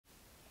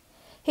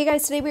Hey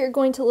guys, today we are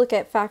going to look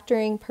at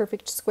factoring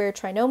perfect square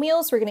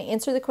trinomials. We're going to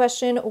answer the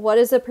question, what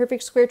is a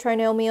perfect square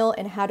trinomial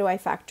and how do I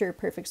factor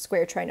perfect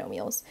square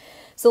trinomials?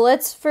 So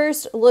let's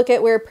first look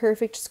at where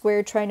perfect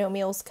square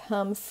trinomials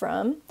come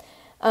from.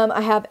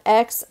 I have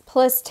x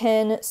plus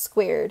 10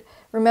 squared.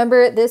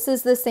 Remember, this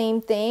is the same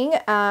thing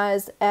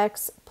as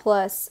x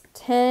plus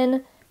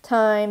 10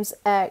 times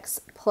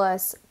x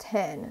plus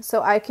 10.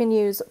 So I can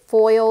use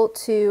FOIL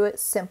to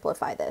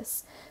simplify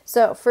this.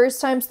 So first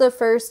times the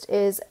first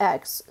is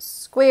x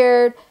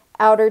squared,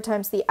 outer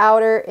times the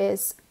outer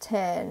is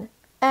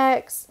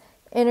 10x,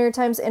 inner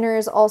times inner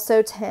is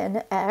also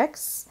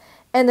 10x,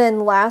 and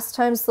then last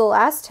times the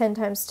last 10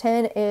 times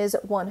 10 is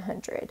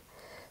 100.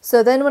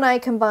 So then when I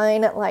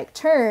combine like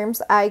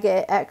terms, I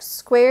get x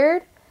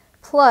squared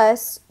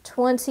plus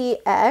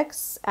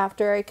 20x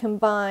after I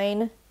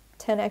combine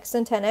 10x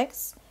and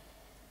 10x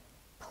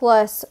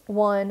plus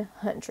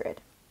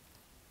 100.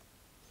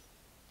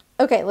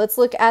 Okay, let's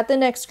look at the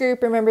next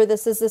group. Remember,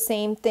 this is the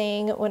same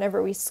thing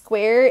whenever we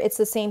square. It's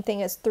the same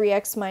thing as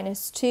 3x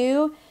minus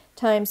 2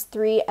 times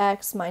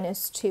 3x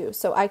minus 2.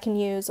 So I can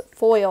use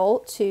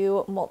FOIL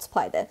to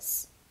multiply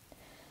this.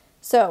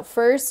 So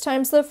first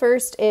times the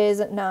first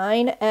is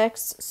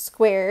 9x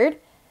squared.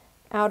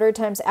 Outer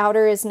times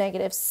outer is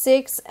negative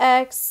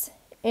 6x.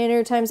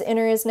 Inner times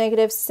inner is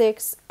negative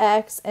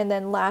 6x. And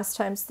then last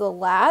times the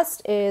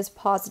last is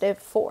positive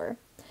 4.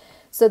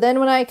 So then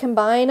when I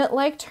combine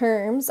like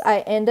terms, I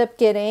end up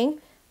getting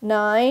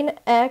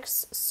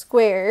 9x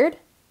squared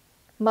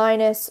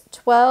minus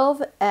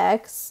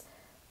 12x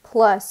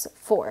plus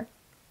 4.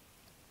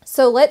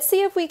 So let's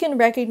see if we can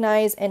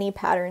recognize any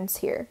patterns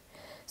here.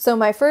 So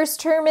my first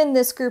term in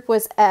this group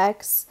was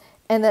x,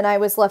 and then I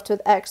was left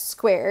with x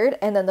squared,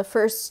 and then the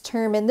first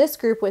term in this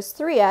group was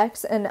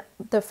 3x, and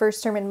the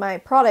first term in my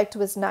product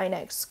was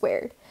 9x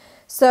squared.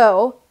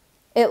 So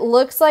it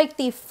looks like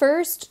the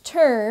first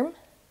term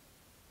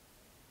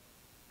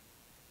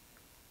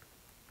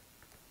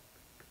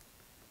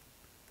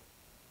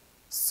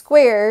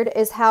squared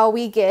is how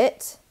we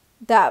get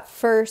that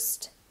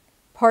first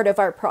part of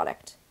our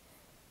product,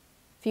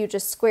 if you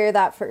just square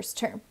that first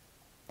term.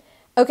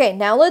 Okay,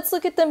 now let's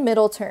look at the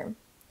middle term.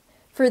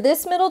 For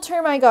this middle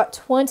term, I got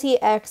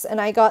 20x,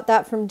 and I got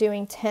that from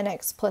doing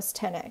 10x plus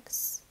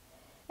 10x.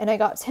 And I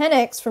got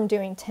 10x from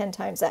doing 10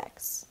 times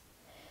x.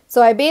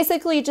 So I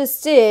basically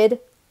just did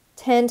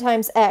 10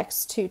 times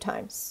x 2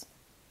 times.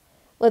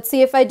 Let's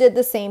see if I did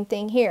the same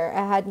thing here.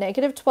 I had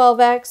negative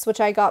 12x, which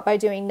I got by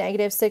doing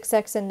negative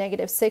 6x and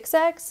negative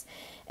 6x.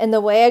 And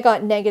the way I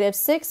got negative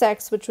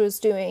 6x, which was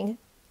doing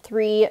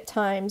 3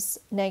 times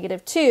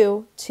negative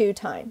 2, 2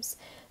 times.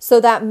 So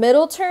that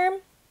middle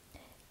term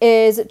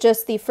is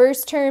just the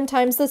first term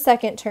times the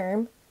second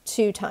term,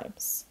 2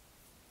 times.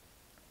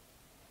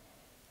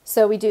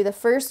 So we do the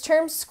first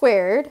term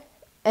squared,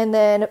 and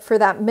then for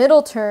that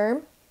middle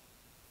term,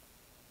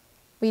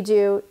 we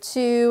do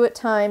 2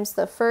 times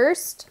the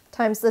first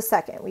times the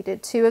second. We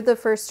did 2 of the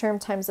first term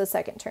times the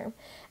second term.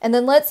 And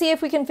then let's see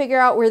if we can figure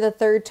out where the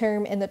third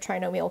term in the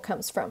trinomial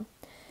comes from.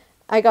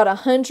 I got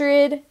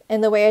 100,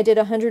 and the way I did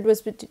 100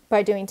 was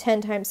by doing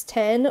 10 times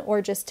 10,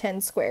 or just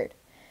 10 squared.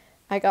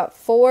 I got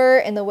 4,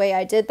 and the way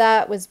I did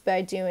that was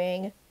by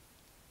doing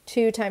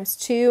 2 times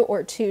 2,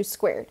 or 2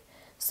 squared.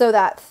 So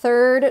that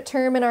third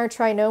term in our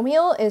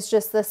trinomial is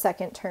just the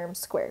second term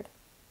squared.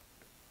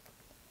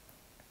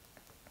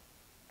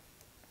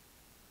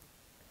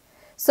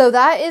 So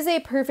that is a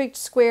perfect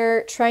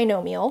square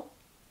trinomial,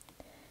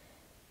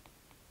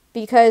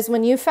 because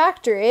when you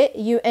factor it,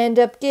 you end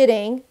up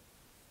getting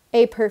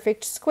a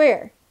perfect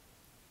square.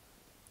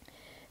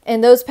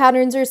 And those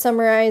patterns are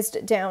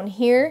summarized down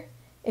here.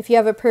 If you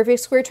have a perfect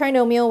square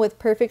trinomial with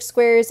perfect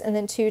squares and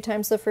then 2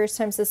 times the first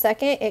times the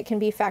second, it can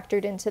be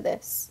factored into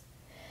this.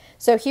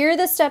 So here are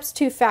the steps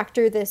to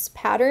factor this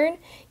pattern.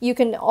 You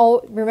can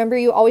remember,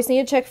 you always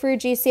need to check for a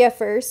GCF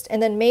first,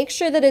 and then make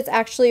sure that it's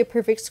actually a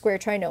perfect square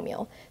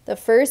trinomial. The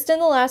first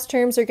and the last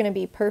terms are going to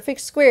be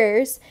perfect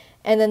squares,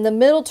 and then the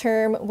middle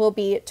term will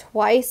be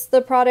twice the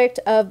product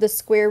of the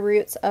square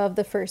roots of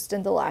the first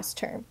and the last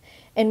term.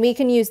 And we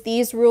can use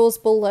these rules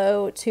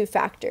below to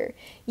factor.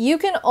 You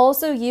can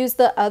also use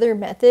the other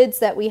methods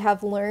that we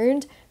have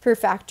learned for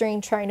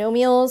factoring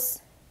trinomials,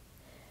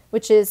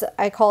 which is,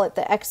 I call it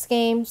the X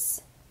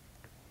games.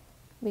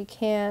 We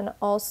can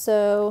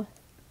also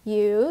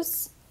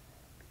use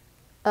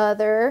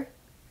other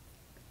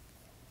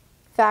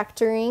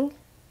factoring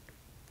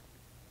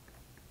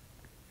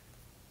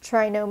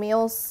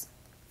trinomials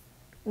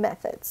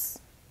methods.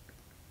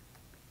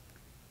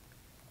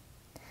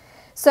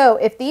 So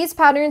if these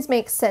patterns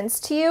make sense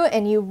to you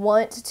and you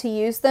want to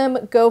use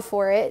them, go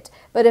for it.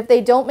 But if they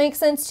don't make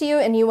sense to you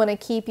and you want to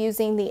keep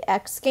using the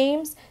X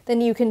games,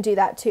 then you can do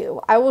that too.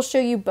 I will show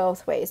you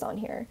both ways on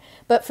here.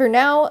 But for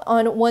now,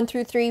 on 1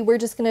 through 3, we're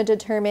just going to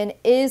determine,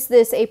 is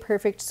this a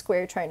perfect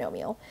square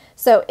trinomial?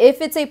 So if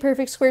it's a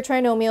perfect square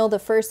trinomial, the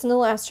first and the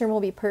last term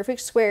will be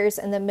perfect squares,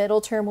 and the middle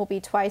term will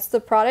be twice the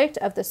product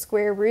of the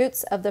square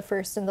roots of the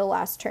first and the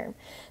last term.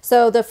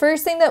 So the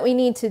first thing that we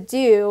need to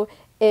do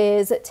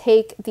is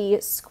take the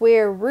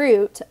square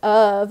root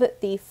of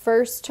the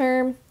first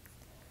term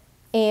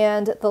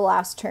and the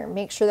last term.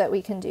 Make sure that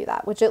we can do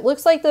that, which it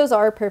looks like those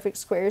are perfect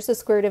squares. The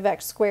square root of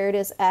x squared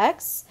is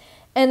x,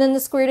 and then the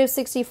square root of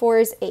 64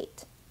 is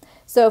 8.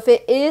 So if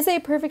it is a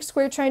perfect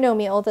square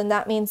trinomial, then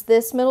that means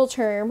this middle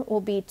term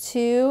will be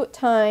 2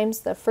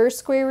 times the first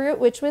square root,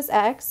 which was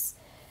x,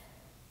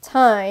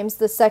 times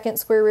the second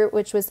square root,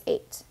 which was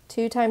 8.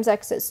 2 times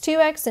x is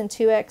 2x, and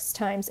 2x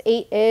times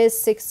 8 is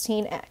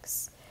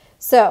 16x.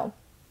 So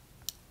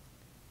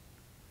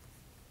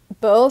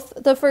both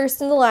the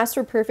first and the last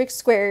were perfect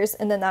squares,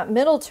 and then that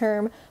middle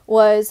term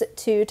was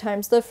 2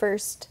 times the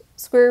first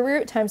square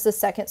root times the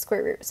second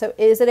square root. So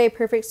is it a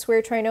perfect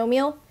square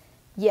trinomial?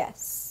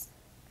 Yes.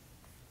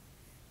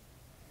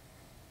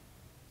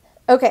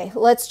 Okay,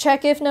 let's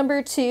check if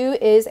number 2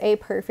 is a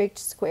perfect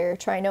square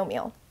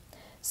trinomial.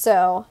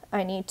 So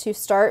I need to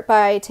start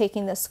by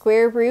taking the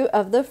square root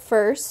of the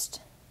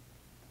first,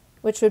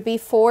 which would be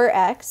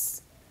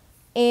 4x,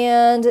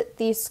 and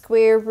the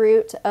square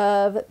root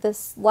of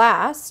this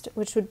last,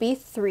 which would be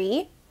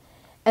 3.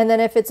 And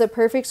then if it's a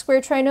perfect square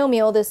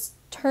trinomial, this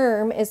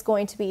term is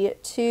going to be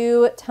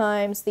 2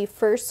 times the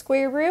first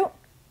square root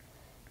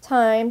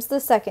times the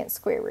second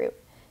square root.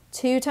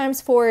 2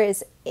 times 4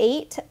 is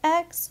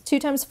 8x, 2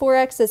 times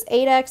 4x is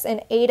 8x,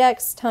 and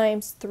 8x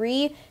times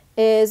 3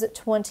 is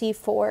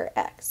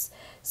 24x.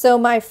 So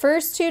my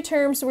first two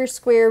terms were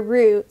square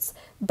roots,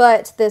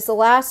 but this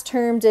last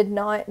term did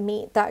not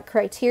meet that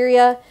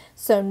criteria,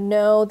 so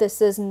no,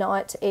 this is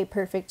not a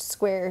perfect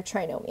square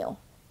trinomial.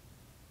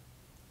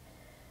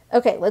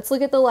 Okay, let's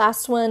look at the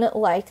last one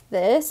like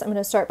this. I'm going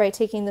to start by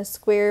taking the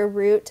square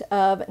root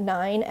of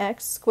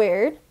 9x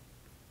squared,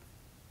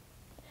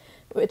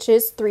 which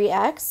is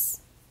 3x,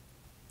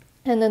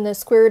 and then the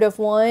square root of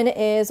 1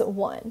 is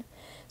 1.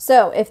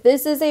 So if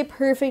this is a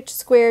perfect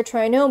square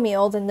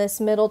trinomial, then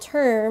this middle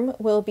term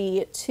will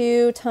be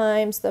 2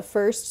 times the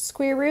first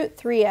square root,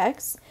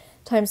 3x,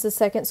 times the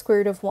second square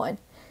root of 1.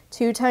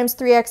 2 times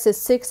 3x is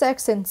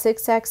 6x, and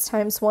 6x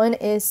times 1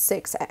 is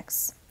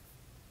 6x.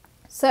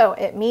 So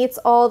it meets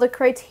all the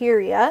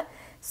criteria.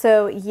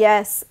 So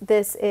yes,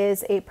 this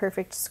is a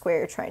perfect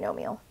square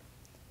trinomial.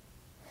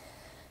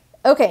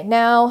 Okay,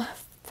 now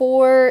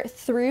 4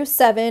 through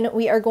 7,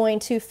 we are going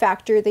to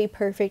factor the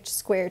perfect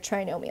square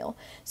trinomial.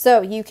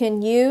 So you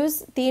can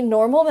use the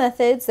normal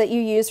methods that you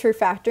use for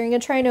factoring a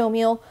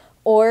trinomial,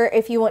 or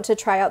if you want to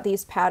try out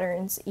these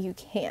patterns, you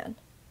can.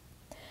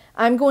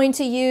 I'm going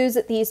to use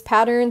these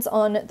patterns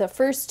on the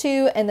first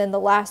two, and then the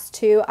last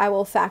two, I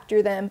will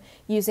factor them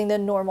using the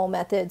normal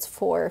methods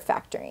for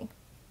factoring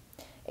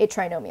a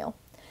trinomial.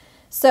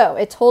 So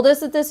it told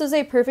us that this was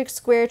a perfect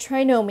square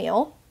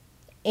trinomial,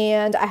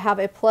 and I have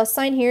a plus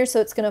sign here, so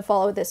it's going to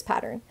follow this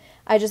pattern.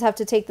 I just have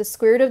to take the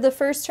square root of the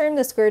first term,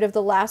 the square root of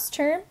the last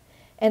term,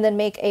 and then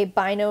make a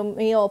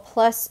binomial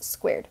plus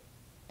squared.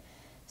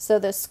 So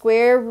the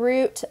square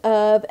root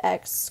of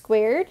x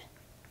squared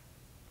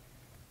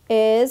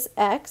is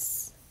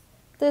x.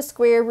 The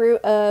square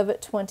root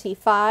of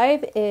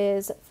 25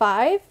 is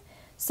 5.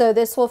 So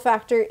this will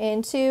factor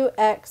into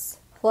x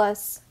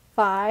plus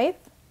 5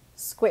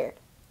 squared.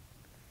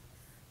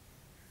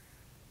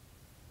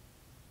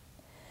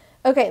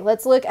 Okay,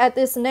 let's look at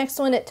this next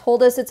one. It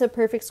told us it's a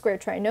perfect square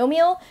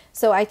trinomial,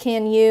 so I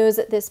can use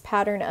this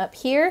pattern up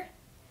here.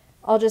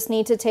 I'll just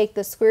need to take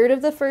the square root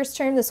of the first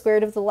term, the square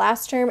root of the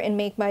last term, and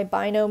make my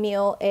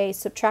binomial a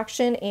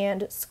subtraction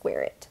and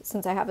square it,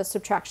 since I have a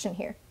subtraction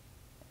here.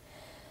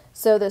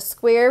 So the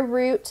square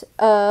root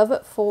of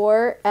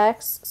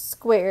 4x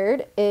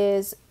squared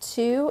is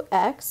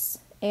 2x,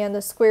 and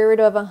the square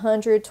root of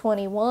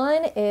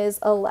 121 is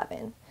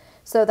 11.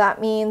 So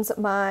that means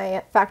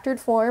my factored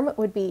form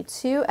would be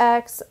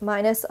 2x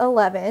minus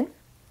 11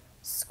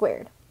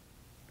 squared.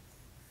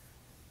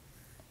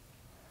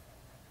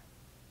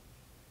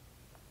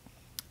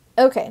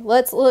 Okay,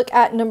 let's look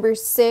at number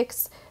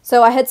 6.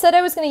 So I had said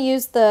I was going to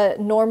use the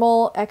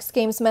normal X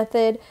Games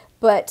method,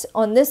 but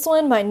on this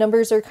one, my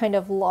numbers are kind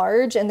of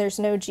large and there's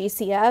no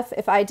GCF.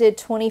 If I did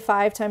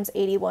 25 times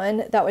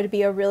 81, that would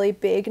be a really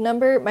big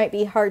number. It might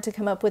be hard to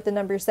come up with the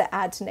numbers that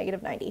add to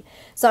negative 90.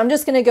 So I'm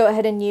just going to go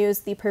ahead and use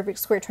the perfect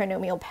square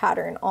trinomial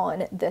pattern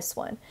on this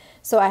one.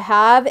 So I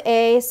have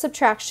a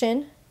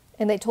subtraction,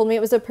 and they told me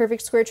it was a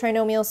perfect square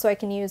trinomial, so I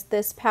can use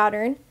this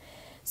pattern.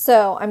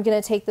 So I'm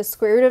going to take the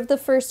square root of the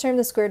first term,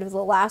 the square root of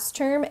the last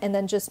term, and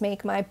then just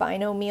make my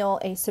binomial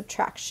a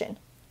subtraction.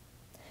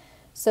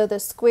 So the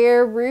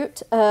square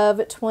root of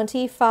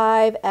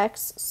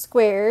 25x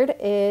squared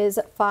is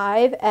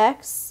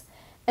 5x,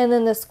 and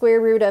then the square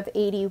root of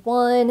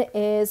 81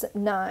 is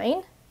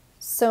 9.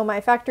 So my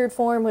factored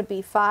form would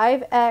be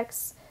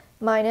 5x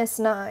minus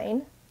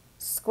 9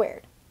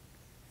 squared.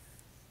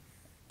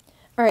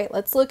 All right,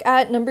 let's look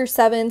at number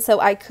 7. So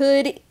I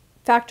could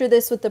factor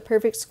this with the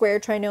perfect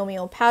square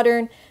trinomial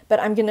pattern, but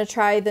I'm going to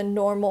try the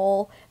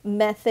normal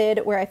method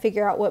where I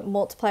figure out what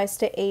multiplies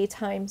to a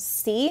times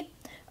c.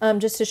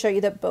 Just to show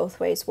you that both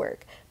ways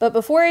work. But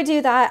before I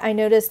do that, I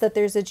notice that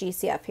there's a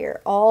GCF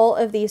here. All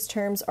of these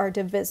terms are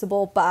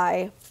divisible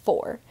by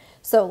 4.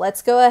 So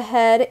let's go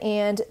ahead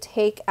and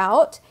take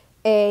out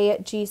a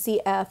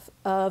GCF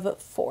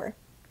of 4.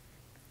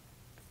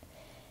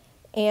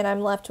 And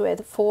I'm left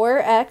with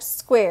 4x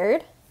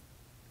squared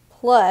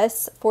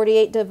plus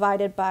 48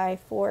 divided by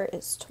 4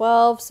 is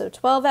 12, so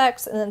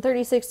 12x, and then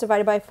 36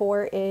 divided by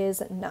 4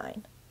 is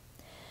 9.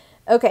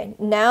 Okay,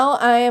 now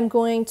I am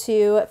going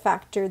to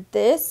factor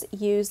this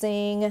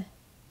using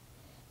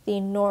the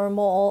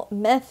normal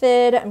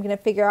method. I'm going to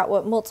figure out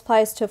what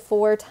multiplies to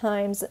 4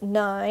 times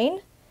 9.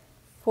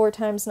 4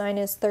 times 9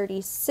 is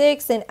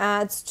 36 and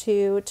adds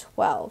to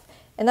 12.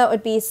 And that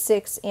would be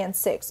 6 and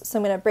 6. So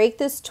I'm going to break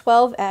this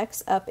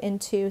 12x up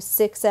into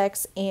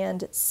 6x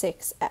and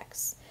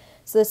 6x.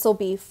 So this will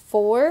be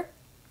 4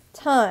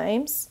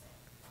 times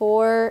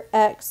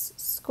 4x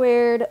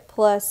squared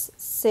plus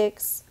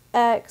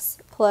 6x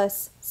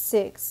plus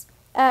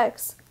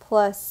 6x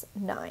plus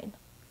 9.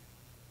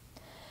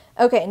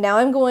 Okay, now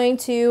I'm going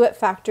to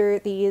factor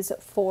these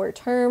 4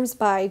 terms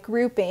by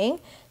grouping.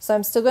 So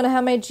I'm still going to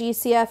have my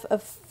GCF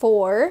of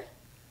 4.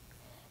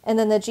 And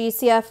then the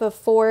GCF of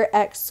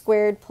 4x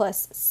squared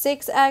plus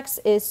 6x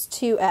is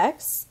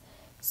 2x.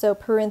 So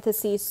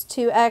parentheses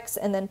 2x,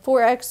 and then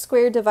 4x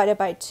squared divided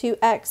by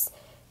 2x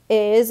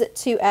is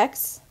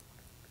 2x.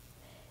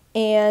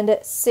 And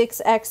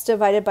 6x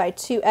divided by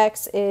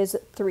 2x is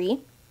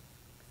 3.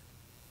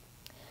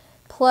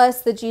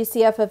 Plus the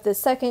GCF of the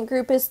second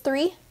group is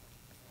 3.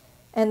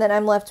 And then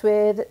I'm left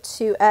with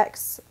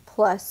 2x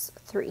plus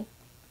 3.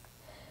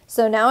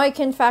 So now I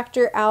can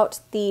factor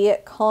out the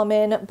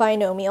common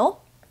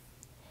binomial.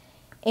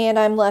 And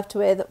I'm left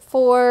with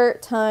 4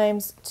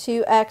 times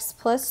 2x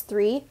plus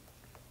 3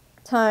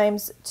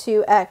 times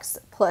 2x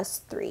plus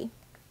 3.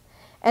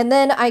 And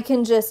then I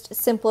can just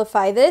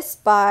simplify this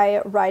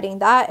by writing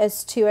that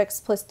as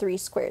 2x plus 3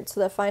 squared. So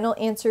the final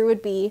answer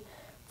would be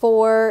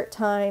 4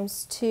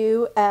 times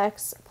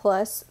 2x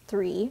plus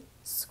 3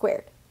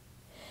 squared.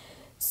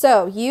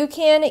 So you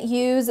can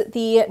use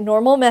the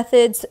normal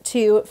methods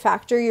to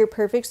factor your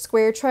perfect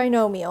square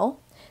trinomial.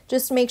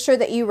 Just make sure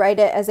that you write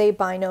it as a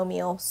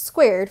binomial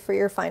squared for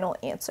your final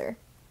answer.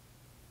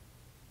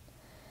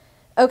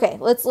 Okay,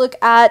 let's look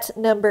at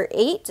number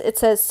 8. It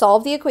says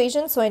solve the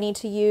equation, so I need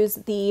to use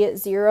the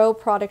zero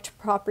product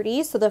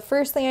property. So the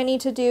first thing I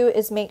need to do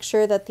is make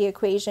sure that the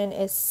equation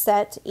is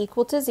set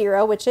equal to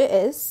 0, which it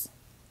is.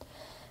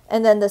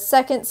 And then the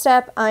second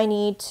step, I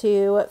need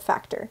to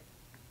factor.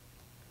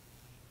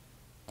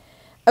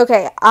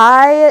 Okay,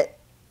 I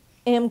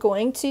am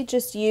going to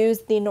just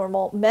use the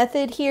normal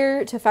method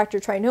here to factor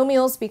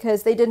trinomials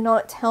because they did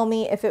not tell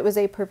me if it was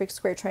a perfect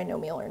square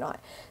trinomial or not.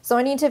 So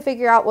I need to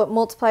figure out what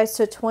multiplies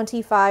to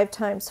 25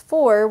 times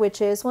 4,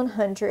 which is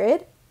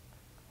 100,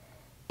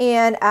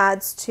 and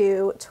adds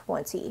to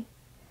 20.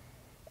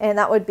 And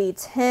that would be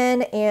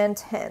 10 and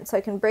 10. So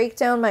I can break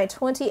down my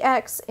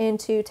 20x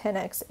into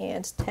 10x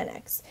and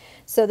 10x.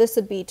 So this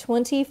would be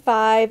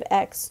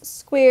 25x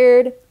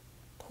squared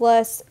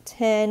plus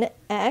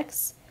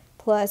 10x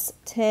plus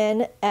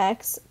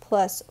 10x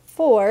plus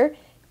 4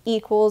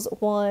 equals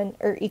 1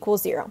 or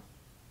equals 0.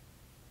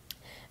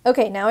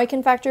 Okay, now I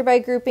can factor by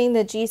grouping.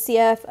 The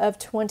GCF of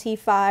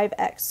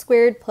 25x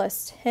squared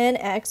plus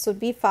 10x would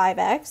be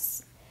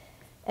 5x.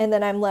 And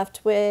then I'm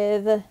left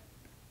with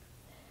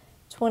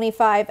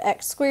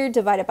 25x squared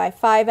divided by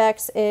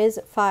 5x is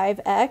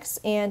 5x,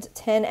 and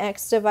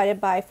 10x divided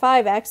by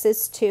 5x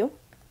is 2.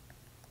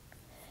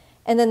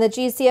 And then the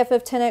GCF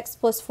of 10x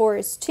plus 4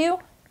 is 2.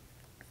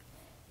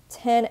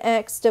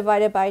 10x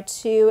divided by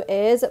 2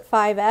 is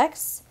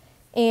 5x,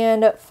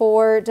 and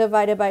 4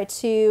 divided by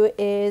 2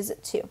 is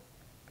 2.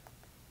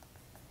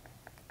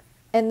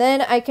 And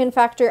then I can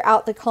factor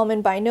out the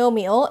common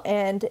binomial,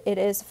 and it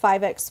is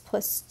 5x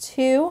plus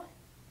 2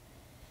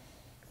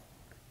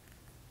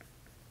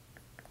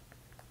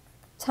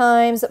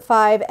 times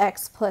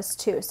 5x plus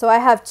 2. So I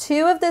have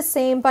two of the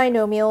same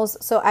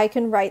binomials, so I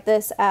can write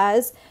this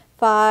as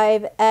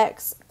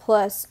 5x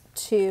plus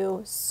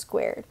 2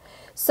 squared.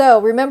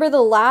 So remember,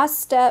 the last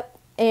step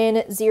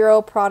in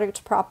zero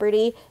product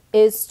property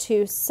is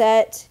to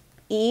set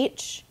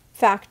each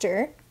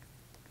factor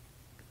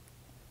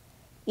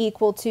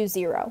equal to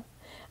 0.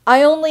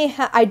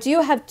 I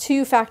do have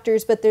two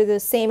factors, but they're the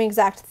same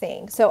exact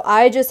thing. So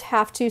I just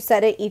have to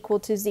set it equal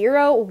to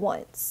 0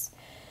 once.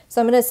 So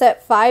I'm going to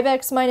set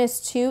 5x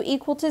minus 2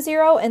 equal to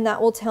 0, and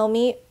that will tell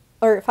me,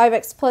 or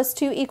 5x plus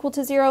 2 equal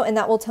to 0, and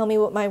that will tell me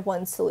what my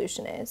one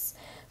solution is.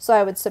 So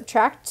I would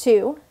subtract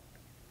 2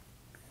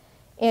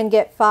 and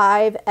get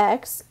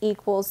 5x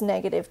equals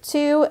negative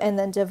 2, and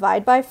then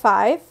divide by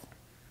 5,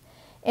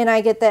 and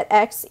I get that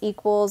x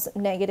equals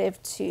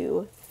negative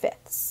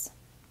 2/5.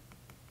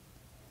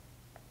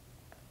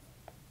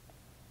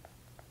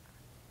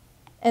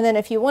 And then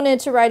if you wanted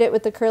to write it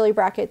with the curly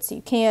brackets,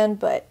 you can,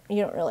 but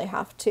you don't really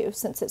have to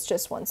since it's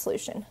just one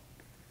solution.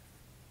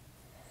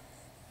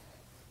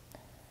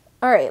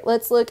 All right,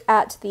 let's look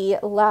at the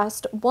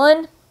last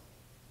one.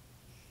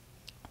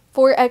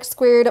 4x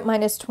squared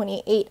minus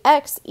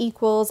 28x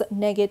equals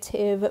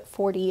negative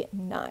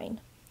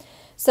 49.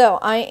 So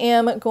I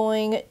am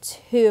going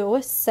to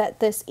set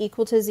this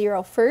equal to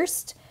 0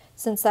 first,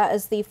 since that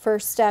is the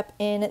first step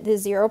in the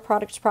zero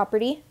product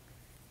property.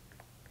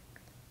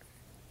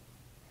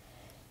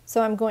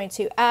 So I'm going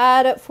to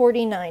add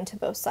 49 to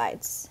both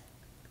sides.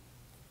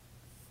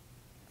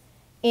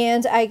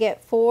 And I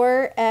get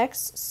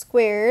 4x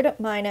squared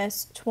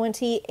minus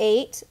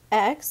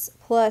 28x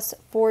plus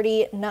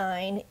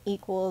 49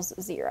 equals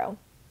 0.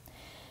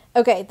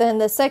 Okay, then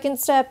the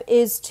second step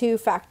is to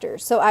factor.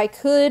 So I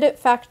could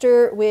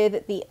factor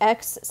with the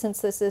x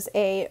since this is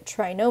a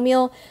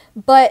trinomial,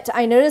 but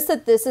I notice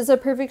that this is a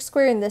perfect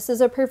square and this is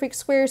a perfect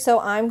square,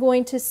 so I'm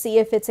going to see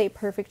if it's a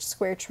perfect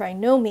square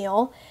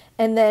trinomial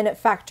and then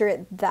factor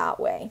it that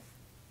way.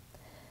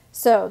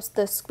 So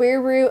the square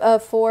root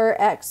of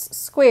 4x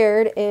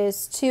squared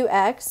is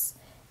 2x,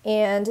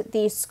 and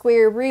the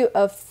square root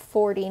of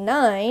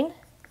 49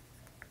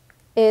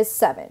 is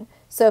 7.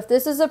 So if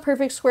this is a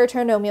perfect square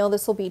trinomial,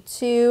 this will be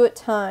 2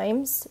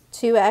 times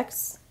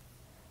 2x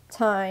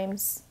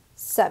times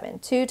 7.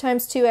 2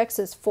 times 2x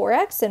is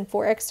 4x, and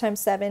 4x times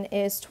 7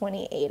 is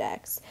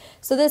 28x.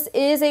 So this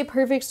is a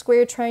perfect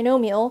square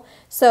trinomial,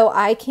 so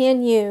I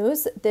can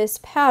use this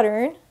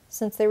pattern,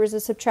 since there was a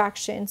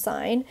subtraction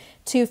sign,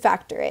 to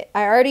factor it.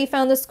 I already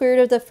found the square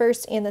root of the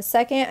first and the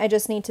second. I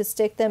just need to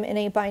stick them in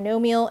a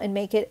binomial and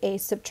make it a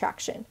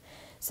subtraction.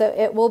 So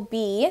it will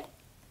be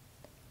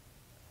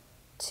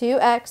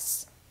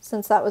 2x,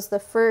 since that was the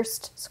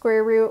first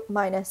square root,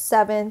 minus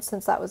 7,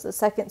 since that was the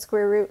second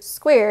square root,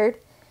 squared,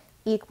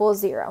 equals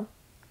 0.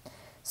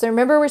 So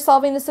remember, we're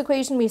solving this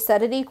equation. We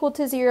set it equal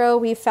to 0,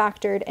 we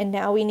factored, and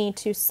now we need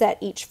to set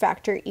each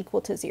factor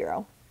equal to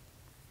 0.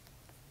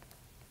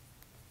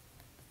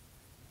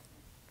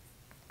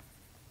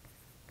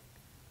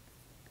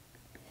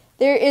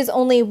 There is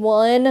only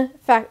one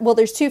well,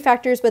 there's two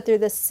factors, but they're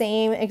the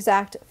same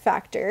exact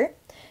factor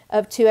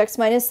of 2x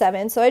minus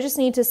 7. So I just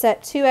need to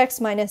set 2x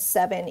minus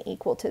 7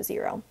 equal to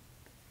 0.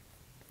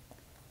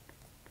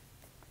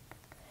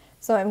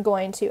 So I'm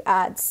going to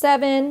add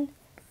 7,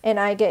 and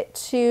I get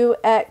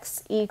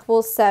 2x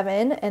equals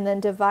 7, and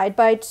then divide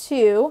by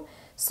 2,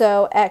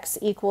 so x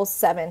equals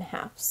 7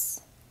 halves.